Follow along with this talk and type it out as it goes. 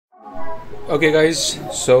Okay guys,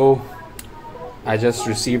 so I just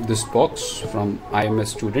received this box from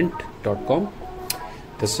imstudent.com.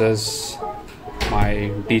 This is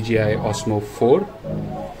my DJI Osmo 4,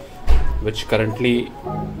 which currently,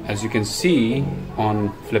 as you can see on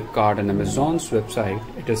Flipkart and Amazon's website,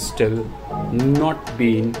 it is still not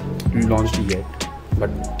been launched yet, but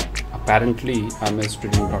apparently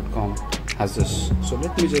imstudent.com has this. So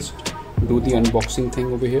let me just do the unboxing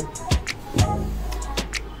thing over here.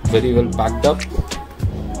 Very well packed up.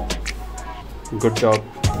 Good job,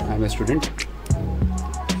 I'm a student.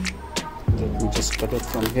 Let me just cut it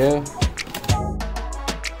from here.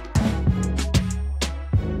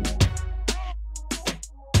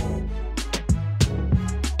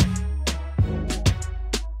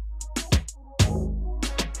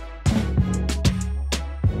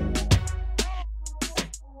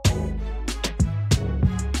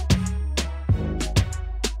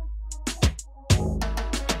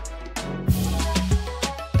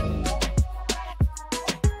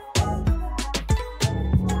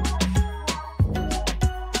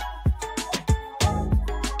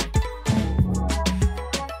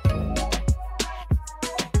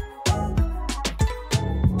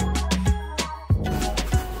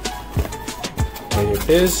 There it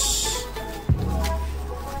is.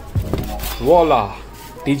 Voila!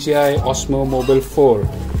 DJI Osmo Mobile 4.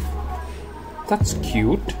 That's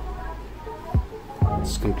cute.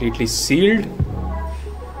 It's completely sealed.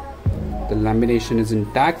 The lamination is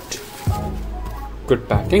intact. Good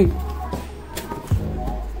packing.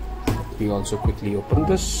 We also quickly open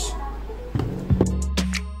this.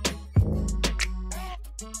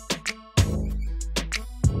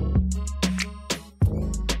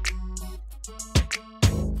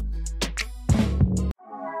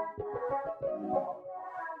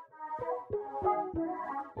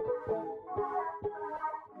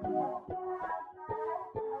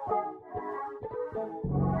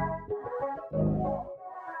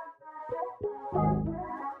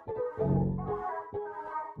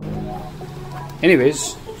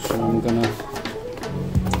 Anyways, so I'm gonna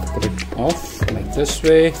put it off like this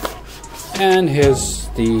way, and here's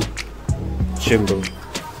the gimbal.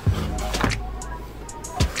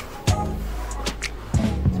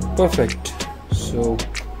 Perfect. So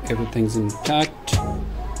everything's intact.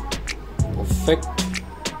 Perfect.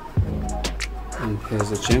 And here's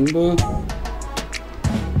the gimbal.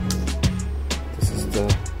 This is the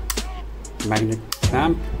magnet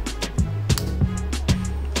clamp.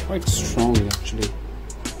 Quite strong actually.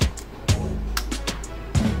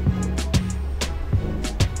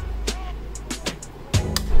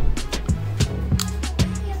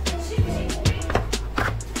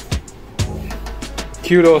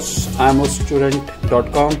 Kudos,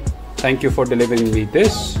 imstudent.com. Thank you for delivering me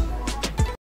this.